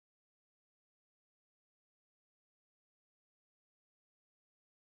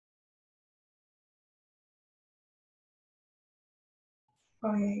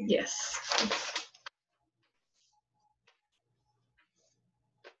Oh, yeah. Yes.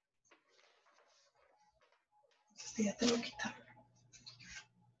 Sí, ya te lo quitaron.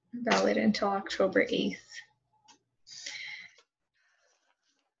 Valid until October 8th.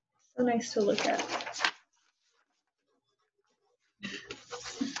 So nice to look at.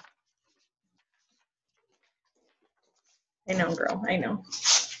 I know, girl, I know.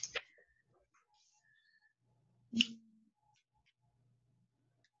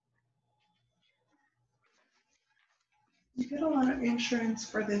 You get a lot of insurance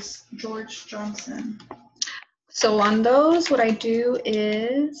for this George Johnson. So on those, what I do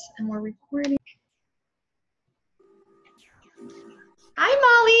is, and we're recording. Hi,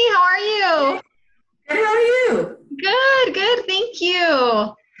 Molly, how are you? Good, how are you? Good, good, thank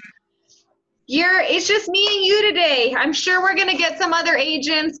you. It's just me and you today. I'm sure we're gonna get some other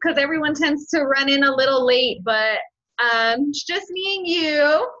agents because everyone tends to run in a little late, but it's just me and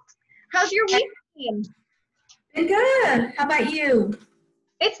you. How's your week been? Been good. How about you?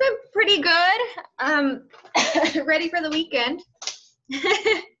 It's been pretty good. Ready for the weekend.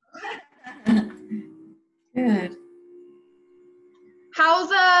 Good.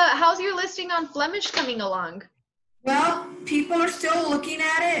 How's your listing on Flemish coming along? Well, people are still looking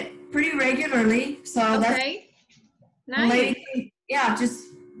at it pretty regularly, so Okay. Nice. Lady, yeah, just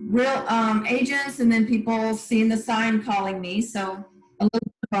real agents, and then people seeing the sign calling me. So a little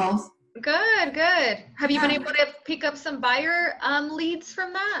bit of both. Good, good. Have you been able to pick up some buyer leads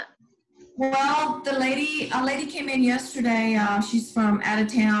from that? Well, a lady came in yesterday. She's from out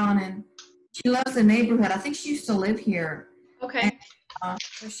of town, and she loves the neighborhood. I think she used to live here. Okay. And,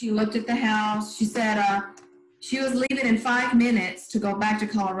 so she looked at the house. She said she was leaving in 5 minutes to go back to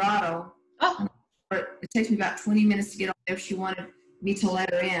Colorado. Oh. It takes me about 20 minutes to get over there if she wanted me to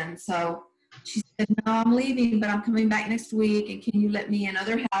let her in. So she said, no, I'm leaving, but I'm coming back next week. And can you let me in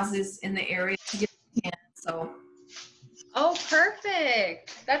other houses in the area to get in? So. Oh,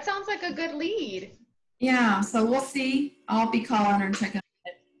 perfect. That sounds like a good lead. Yeah, so we'll see. I'll be calling her and checking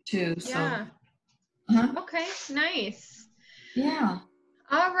it too. So. Yeah. Okay, nice. Yeah.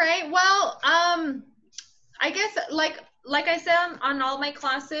 All right. Well, I guess like I said on all my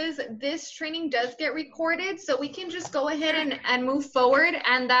classes, this training does get recorded, so we can just go ahead and move forward,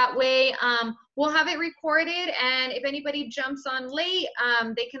 and that way we'll have it recorded, and if anybody jumps on late,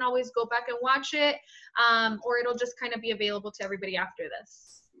 they can always go back and watch it, or it'll just kind of be available to everybody after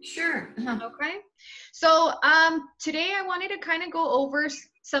this. Sure. Okay. So today I wanted to kind of go over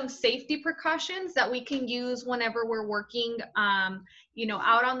some safety precautions that we can use whenever we're working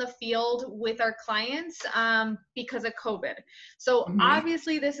out on the field with our clients because of COVID. So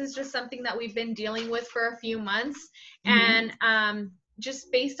obviously this is just something that we've been dealing with for a few months, and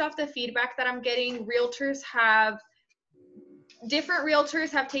just based off the feedback that I'm getting, different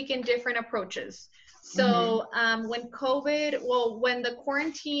realtors have taken different approaches. So when the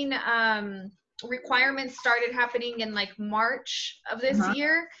quarantine requirements started happening in like March of this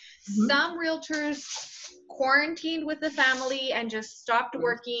year, some realtors quarantined with the family and just stopped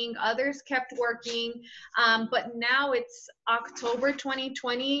working. Others kept working. But now it's October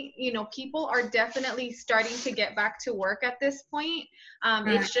 2020. People are definitely starting to get back to work at this point.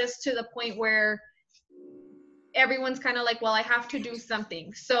 It's just to the point where everyone's kind of like, well, I have to do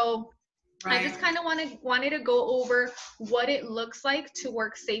something. So I just kind of wanted to go over what it looks like to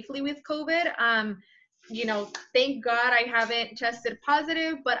work safely with COVID. Thank God I haven't tested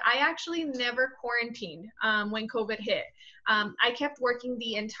positive, but I actually never quarantined when COVID hit. I kept working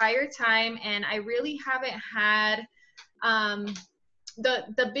the entire time, and I really haven't had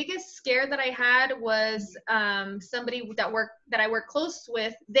the biggest scare that I had was somebody that I work close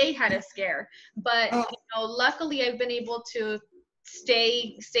with. They had a scare, but luckily I've been able to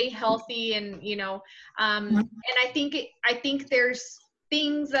stay healthy, and and I think there's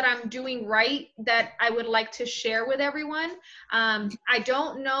things that I'm doing right that I would like to share with everyone. I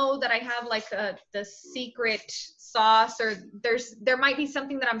don't know that I have like the secret sauce, or there might be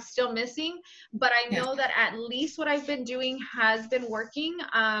something that I'm still missing, but I know that at least what I've been doing has been working,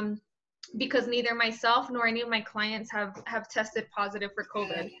 because neither myself nor any of my clients have tested positive for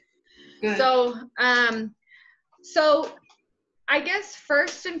COVID. Good. So I guess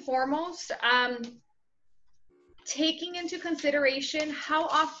first and foremost, taking into consideration how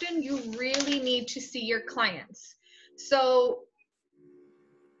often you really need to see your clients. So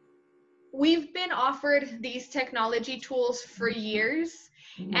we've been offered these technology tools for years,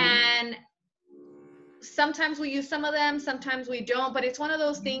 and sometimes we use some of them, sometimes we don't, but it's one of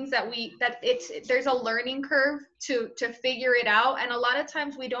those things that there's a learning curve to figure it out. And a lot of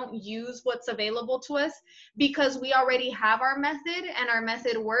times we don't use what's available to us because we already have our method and our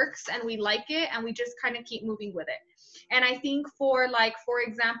method works and we like it and we just kind of keep moving with it. And I think for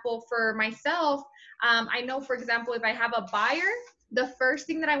example, for myself, I know, for example, if I have a buyer, the first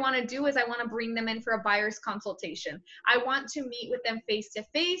thing that I want to do is I want to bring them in for a buyer's consultation. I want to meet with them face to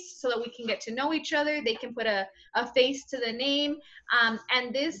face so that we can get to know each other. They can put a face to the name.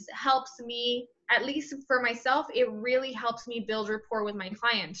 And this helps me, at least for myself, it really helps me build rapport with my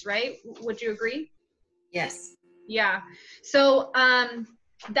clients, right? Would you agree? Yes. Yeah. So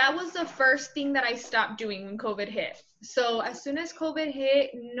that was the first thing that I stopped doing when COVID hit. So as soon as COVID hit,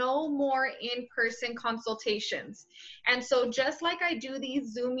 no more in-person consultations. And so just like I do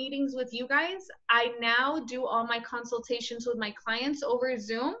these Zoom meetings with you guys, I now do all my consultations with my clients over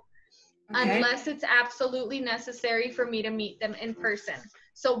Zoom, unless it's absolutely necessary for me to meet them in person.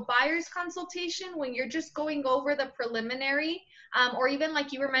 So buyer's consultation, when you're just going over the preliminary, or even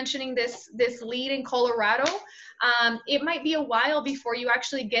like you were mentioning this lead in Colorado, it might be a while before you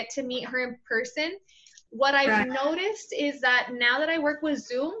actually get to meet her in person. What I've noticed is that now that I work with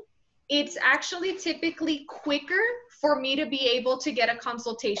Zoom, it's actually typically quicker for me to be able to get a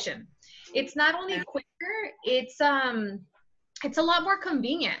consultation. It's not only quicker, it's a lot more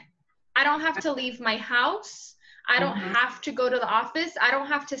convenient. I don't have to leave my house. I don't have to go to the office. I don't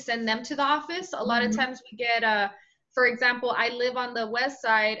have to send them to the office. A lot of times we get for example, I live on the west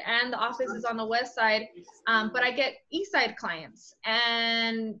side and the office is on the west side, but I get east side clients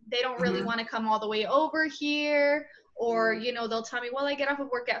and they don't really want to come all the way over here, or, you know, they'll tell me, well, I get off of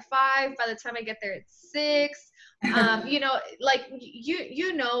work at 5, by the time I get there it's 6, you know, like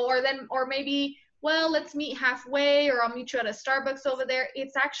or maybe, well, let's meet halfway, or I'll meet you at a Starbucks over there.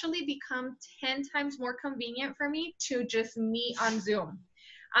 It's actually become 10 times more convenient for me to just meet on Zoom.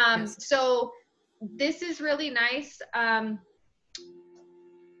 So this is really nice.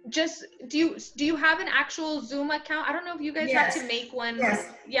 Just do you have an actual Zoom account? I don't know if you guys have to make one. Yes.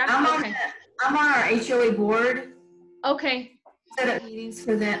 Yeah. I'm on our HOA board. Okay. Set up meetings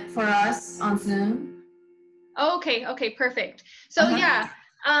for us on Zoom. Okay, perfect. So yeah,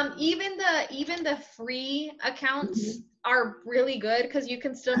 even the free accounts are really good because you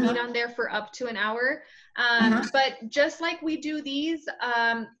can still meet on there for up to an hour. But just like we do these,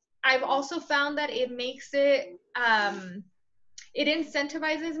 I've also found that it makes it, it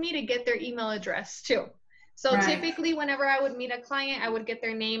incentivizes me to get their email address too. So typically whenever I would meet a client, I would get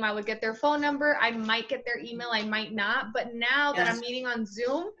their name, I would get their phone number, I might get their email, I might not. But now that I'm meeting on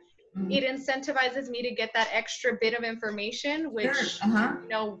Zoom, it incentivizes me to get that extra bit of information, which, you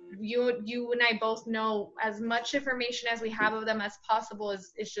know, you and I both know as much information as we have of them as possible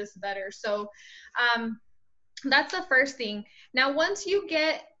is just better. So that's the first thing. Now, once you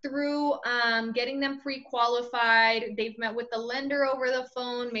get through getting them pre-qualified, they've met with the lender over the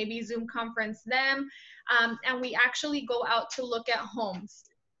phone, maybe Zoom conference them, and we actually go out to look at homes.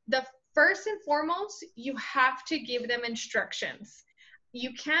 The first and foremost, you have to give them instructions.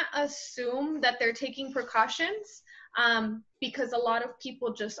 You can't assume that they're taking precautions because a lot of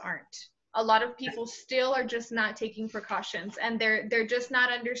people just aren't. A lot of people still are just not taking precautions, and they're just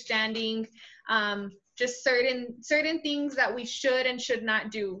not understanding just certain things that we should and should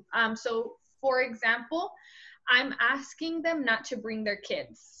not do. So for example, I'm asking them not to bring their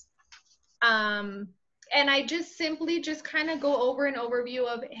kids. And I just simply kind of go over an overview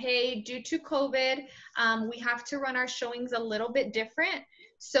of, hey, due to COVID, we have to run our showings a little bit different.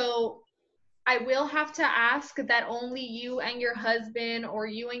 So I will have to ask that only you and your husband or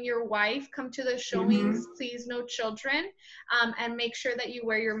you and your wife come to the showings, please no children, and make sure that you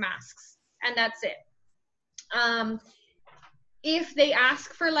wear your masks. And that's it. If they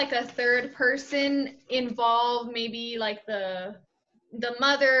ask for like a third person involved, maybe like the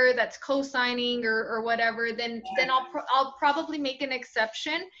mother that's co-signing or whatever, then I'll probably make an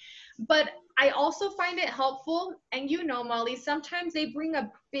exception. But I also find it helpful, and you know, Molly, sometimes they bring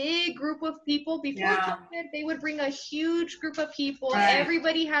a big group of people. Before COVID, they would bring a huge group of people.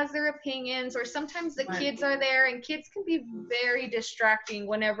 Everybody has their opinions, or sometimes the kids are there, and kids can be very distracting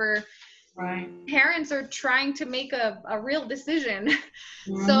whenever parents are trying to make a real decision.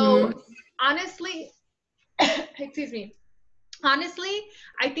 So honestly, excuse me, honestly,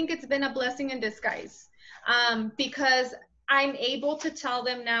 I think it's been a blessing in disguise, because I'm able to tell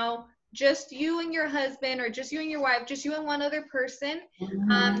them now, just you and your husband, or just you and your wife, just you and one other person.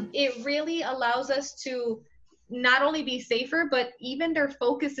 It really allows us to not only be safer, but even their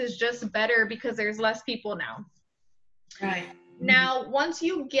focus is just better because there's less people now. Now, once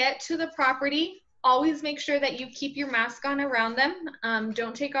you get to the property, always make sure that you keep your mask on around them.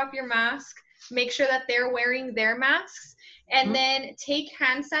 Don't take off your mask. Make sure that they're wearing their masks, and then take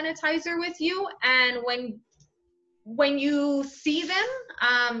hand sanitizer with you. And when you see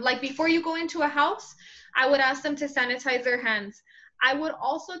them, like before you go into a house, I would ask them to sanitize their hands. I would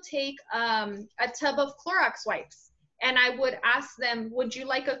also take a tub of Clorox wipes, and I would ask them, would you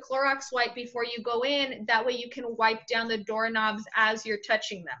like a Clorox wipe before you go in? That way you can wipe down the doorknobs as you're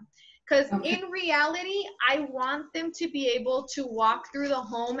touching them. Because in reality, I want them to be able to walk through the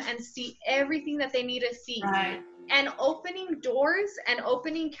home and see everything that they need to see. Right. And opening doors and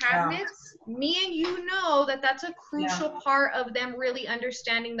opening cabinets, me and you know that that's a crucial part of them really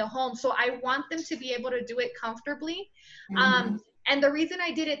understanding the home. So I want them to be able to do it comfortably. And the reason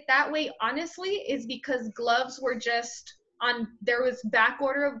I did it that way, honestly, is because gloves were just on, there was back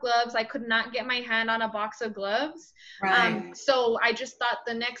order of gloves. I could not get my hand on a box of gloves. So I just thought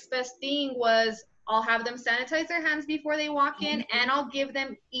the next best thing was I'll have them sanitize their hands before they walk in, and I'll give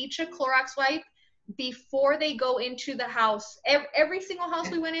them each a Clorox wipe before they go into the house. Every single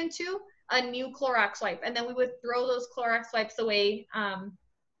house we went into, a new Clorox wipe, and then we would throw those Clorox wipes away.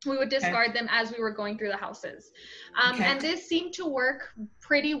 We would discard them as we were going through the houses. And this seemed to work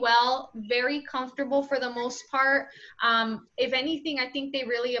pretty well, very comfortable for the most part. If anything, I think they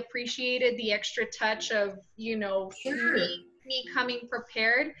really appreciated the extra touch of, you know, me coming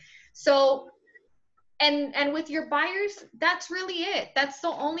prepared. So, and with your buyers, that's really it. That's the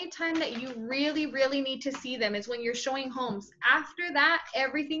only time that you really, really need to see them, is when you're showing homes. After that,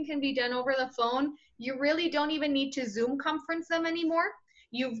 everything can be done over the phone. You really don't even need to Zoom conference them anymore.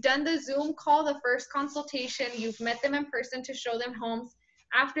 You've done the Zoom call, the first consultation, you've met them in person to show them homes.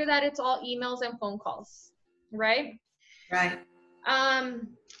 After that, it's all emails and phone calls, right? Right. And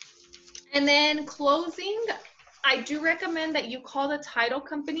then closing, I do recommend that you call the title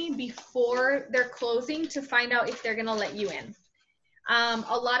company before they're closing to find out if they're gonna let you in. A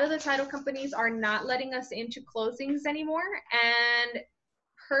lot of the title companies are not letting us into closings anymore, and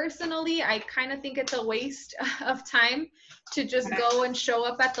personally, I kind of think it's a waste of time to just go and show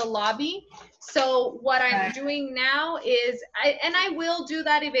up at the lobby. So what I'm doing now is, I will do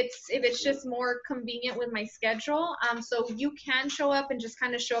that if it's just more convenient with my schedule. So you can show up and just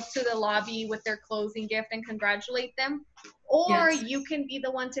kind of show up to the lobby with their closing gift and congratulate them, or you can be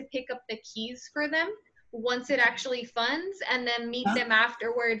the one to pick up the keys for them once it actually funds, and then meet them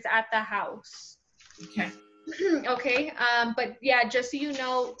afterwards at the house. Okay. But yeah, just so you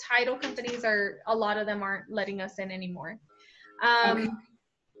know, title companies a lot of them aren't letting us in anymore.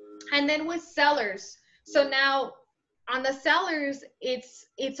 And then with sellers, so now on the sellers,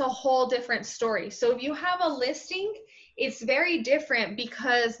 it's a whole different story. So if you have a listing, it's very different,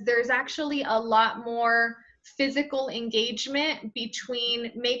 because there's actually a lot more physical engagement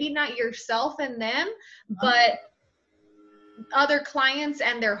between maybe not yourself and them, but other clients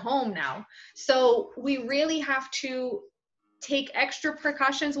and their home now. So we really have to take extra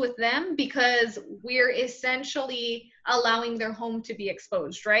precautions with them, because we're essentially allowing their home to be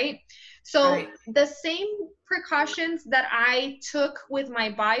exposed, right? So the same precautions that I took with my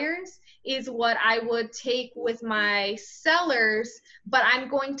buyers is what I would take with my sellers, but I'm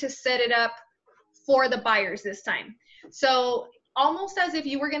going to set it up for the buyers this time. So almost as if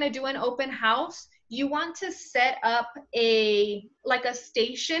you were going to do an open house, you want to set up like a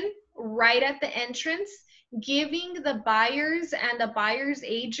station right at the entrance, giving the buyers and the buyers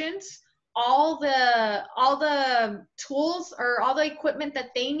agents all the tools or all the equipment that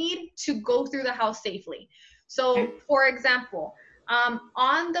they need to go through the house safely. So for example,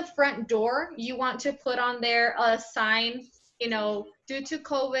 on the front door, you want to put on there a sign, you know, due to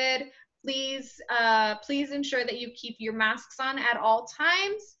COVID, please ensure that you keep your masks on at all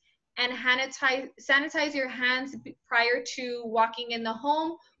times, and sanitize your hands prior to walking in the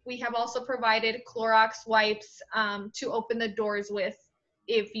home. We have also provided Clorox wipes to open the doors with,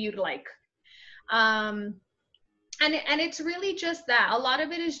 if you'd like. And it's really just that. A lot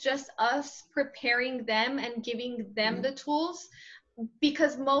of it is just us preparing them and giving them the tools,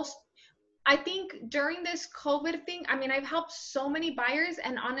 because I think during this COVID thing, I mean, I've helped so many buyers,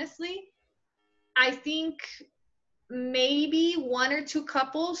 and honestly, I think maybe one or two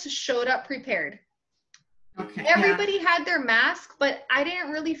couples showed up prepared. Everybody had their mask, but I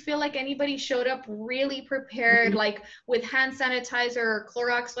didn't really feel like anybody showed up really prepared, like with hand sanitizer or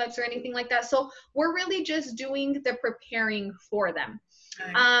Clorox wipes or anything like that. So we're really just doing the preparing for them.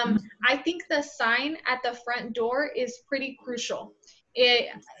 I think the sign at the front door is pretty crucial.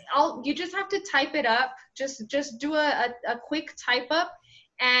 You just have to type it up. Just do a quick type up,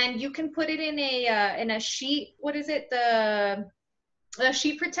 and you can put it in a sheet. What is it? The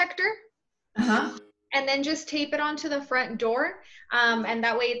sheet protector. Uh-huh. and then just tape it onto the front door. And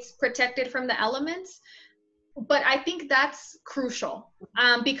that way it's protected from the elements. But I think that's crucial,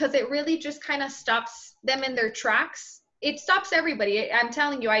 because it really just kind of stops them in their tracks. It stops everybody. I'm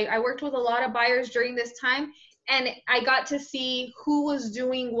telling you, I worked with a lot of buyers during this time, and I got to see who was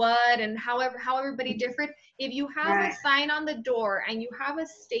doing what and how everybody different. If you have a Right. sign on the door and you have a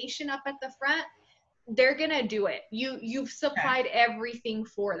station up at the front, they're gonna do it. You've supplied everything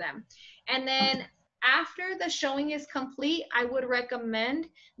for them. And then after the showing is complete, I would recommend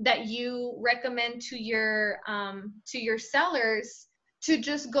that you recommend to your sellers to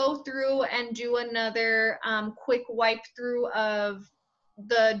just go through and do another quick wipe through of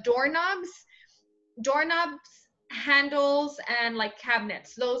the doorknobs, handles, and like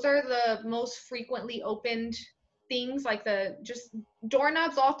cabinets. Those are the most frequently opened things, like the just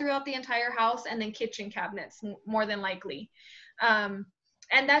doorknobs all throughout the entire house, and then kitchen cabinets more than likely.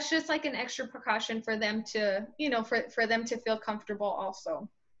 And that's just like an extra precaution for them to, for them to feel comfortable also.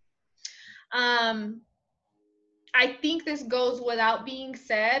 I think this goes without being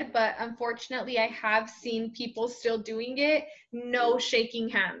said, but unfortunately I have seen people still doing it. No shaking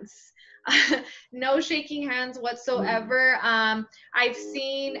hands. No shaking hands whatsoever. I've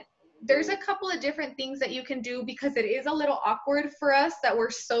seen there's a couple of different things that you can do, because it is a little awkward for us that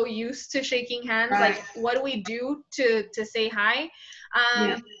we're so used to shaking hands. Right. Like, what do we do to say hi?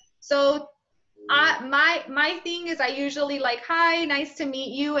 Yeah. So my thing is I usually like, hi, nice to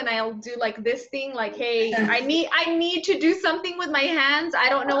meet you, and I'll do like this thing, like, hey, I need to do something with my hands. I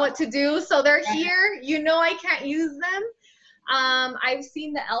don't know what to do. So they're here, I can't use them. I've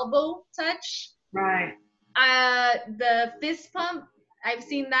seen the elbow touch. Right. The fist pump, I've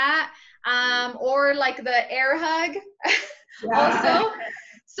seen that. Or like the air hug also.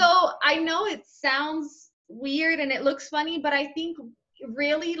 So I know it sounds weird and it looks funny, but I think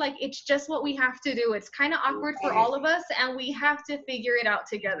really, like, it's just what we have to do. It's kind of awkward for all of us, and we have to figure it out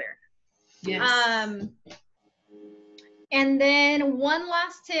together. Yes. And then one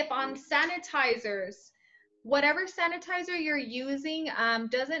last tip on sanitizers. Whatever sanitizer you're using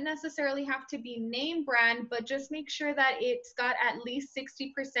doesn't necessarily have to be name brand, but just make sure that it's got at least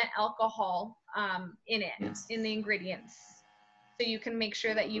 60% alcohol in it, Yes. in the ingredients. So you can make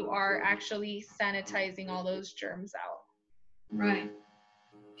sure that you are actually sanitizing all those germs out. Right.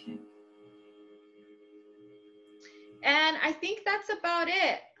 Okay. And I think that's about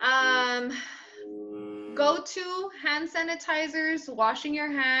it. Go-to hand sanitizers, washing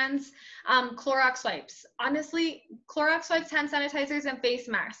your hands, Clorox wipes. Honestly, Clorox wipes, hand sanitizers, and face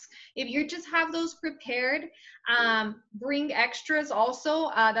masks. If you just have those prepared, bring extras also.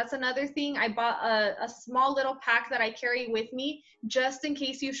 That's another thing. I bought a small little pack that I carry with me, just in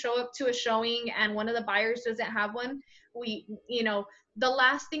case you show up to a showing and one of the buyers doesn't have one. The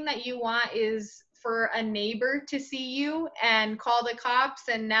last thing that you want is for a neighbor to see you and call the cops,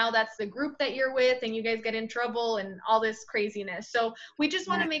 and now that's the group that you're with and you guys get in trouble and all this craziness. So we just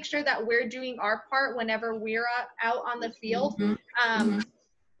want to make sure that we're doing our part whenever we're out on the field.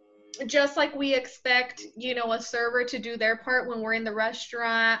 Just like we expect, a server to do their part when we're in the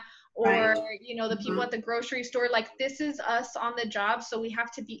restaurant, or the people at the grocery store. Like, this is us on the job, so we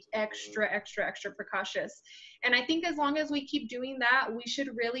have to be extra precautious. And I think as long as we keep doing that, we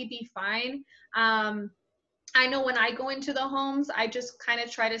should really be fine. I know when I go into the homes, I just kind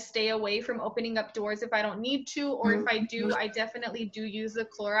of try to stay away from opening up doors if I don't need to, or if I do, I definitely do use the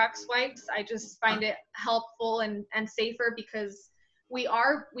Clorox wipes. I just find it helpful and safer, because we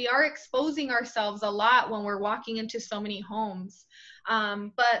are exposing ourselves a lot when we're walking into so many homes.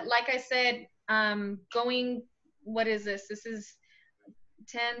 But like I said, what is this? This is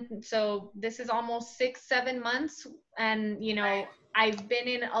 10, so this is almost 6-7 months, and I've been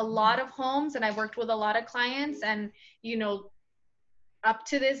in a lot of homes and I've worked with a lot of clients, and up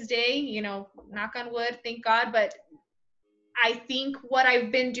to this day, knock on wood, thank God, but I think what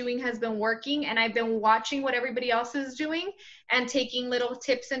I've been doing has been working, and I've been watching what everybody else is doing and taking little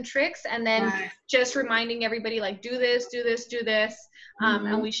tips and tricks, and then just reminding everybody, like, do this,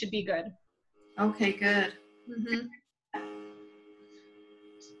 and we should be good. Okay, good.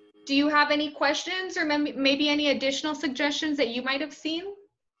 Do you have any questions, or maybe any additional suggestions that you might have seen?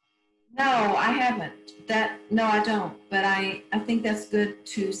 No, I haven't. No, I don't. But I think that's good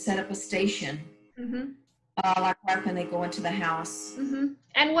to set up a station. Like right when they go into the house.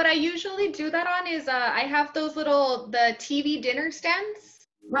 And what I usually do that on is I have those the TV dinner stands.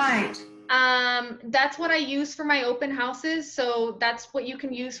 Right. That's what I use for my open houses. So that's what you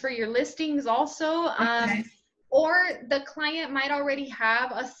can use for your listings also. Okay. or the client might already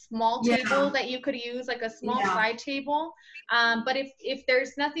have a small Yeah. table that you could use, like a small side table. But if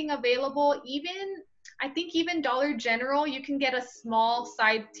there's nothing available, I think even Dollar General, you can get a small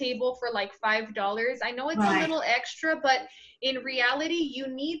side table for like $5. I know it's a little extra, but in reality, you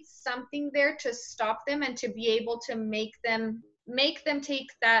need something there to stop them and to be able to make them take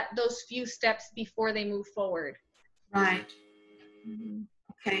those few steps before they move forward. Right.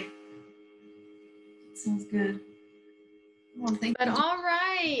 Okay. Sounds good. Well, thank you. All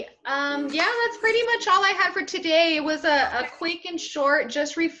right. Yeah, that's pretty much all I had for today. It was a quick and short,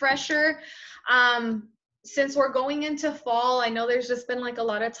 just refresher. Since we're going into fall, I know there's just been like a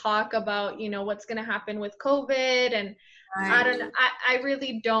lot of talk about, what's going to happen with COVID, and I don't know. I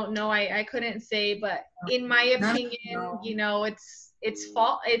really don't know. I couldn't say, but in my opinion, it's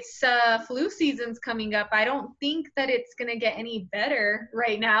fall. It's flu season's coming up. I don't think that it's gonna get any better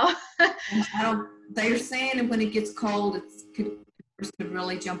right now. They're saying when it gets cold, it could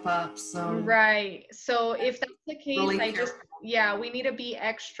really jump up. So right. So if that's the case, really we need to be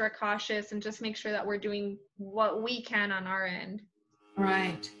extra cautious and just make sure that we're doing what we can on our end.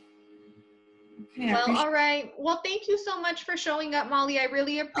 Right. Okay, well, all right. Well, thank you so much for showing up, Molly. I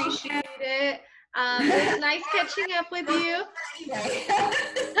really appreciate it. It was nice catching up with you.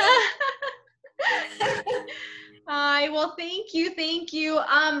 Well, thank you.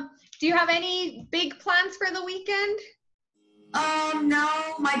 Do you have any big plans for the weekend?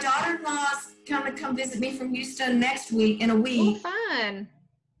 No. My daughter-in-law's gonna come visit me from Houston next week, in a week. Oh, fun.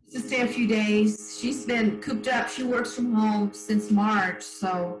 To stay a few days. She's been cooped up. She works from home since March,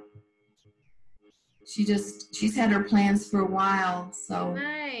 so she's had her plans for a while. So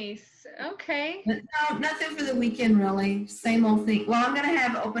nice. Okay. But no, nothing for the weekend really. Same old thing. Well, I'm gonna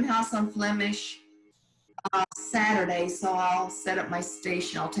have an open house on Flemish Saturday, so I'll set up my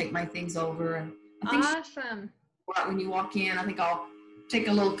station. I'll take my things over, and I think awesome. When you walk in, I think I'll take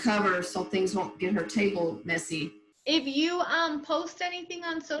a little cover so things won't get her table messy. If you post anything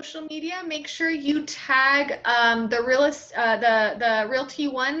on social media, make sure you tag the Realty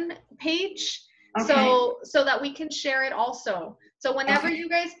One page, so that we can share it also. So whenever you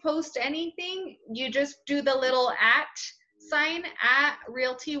guys post anything, you just do the little @ at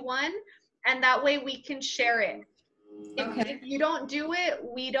Realty One, and that way we can share it. If you don't do it,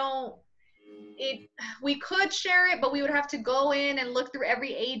 we could share it, but we would have to go in and look through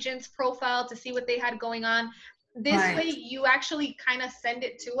every agent's profile to see what they had going on. This way you actually kind of send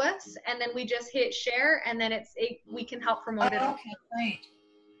it to us, and then we just hit share, and then we can help promote it. Okay, great.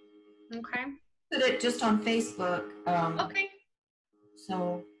 Okay. Put it just on Facebook. Okay.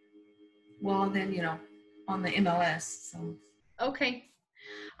 So, well, then, on the MLS. So. Okay.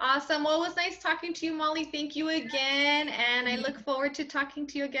 Awesome. Well, it was nice talking to you, Molly. Thank you again, and I look forward to talking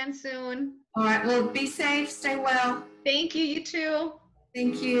to you again soon. All right. Well, be safe. Stay well. Thank you. You too.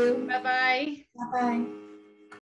 Thank you. Bye-bye. Bye-bye.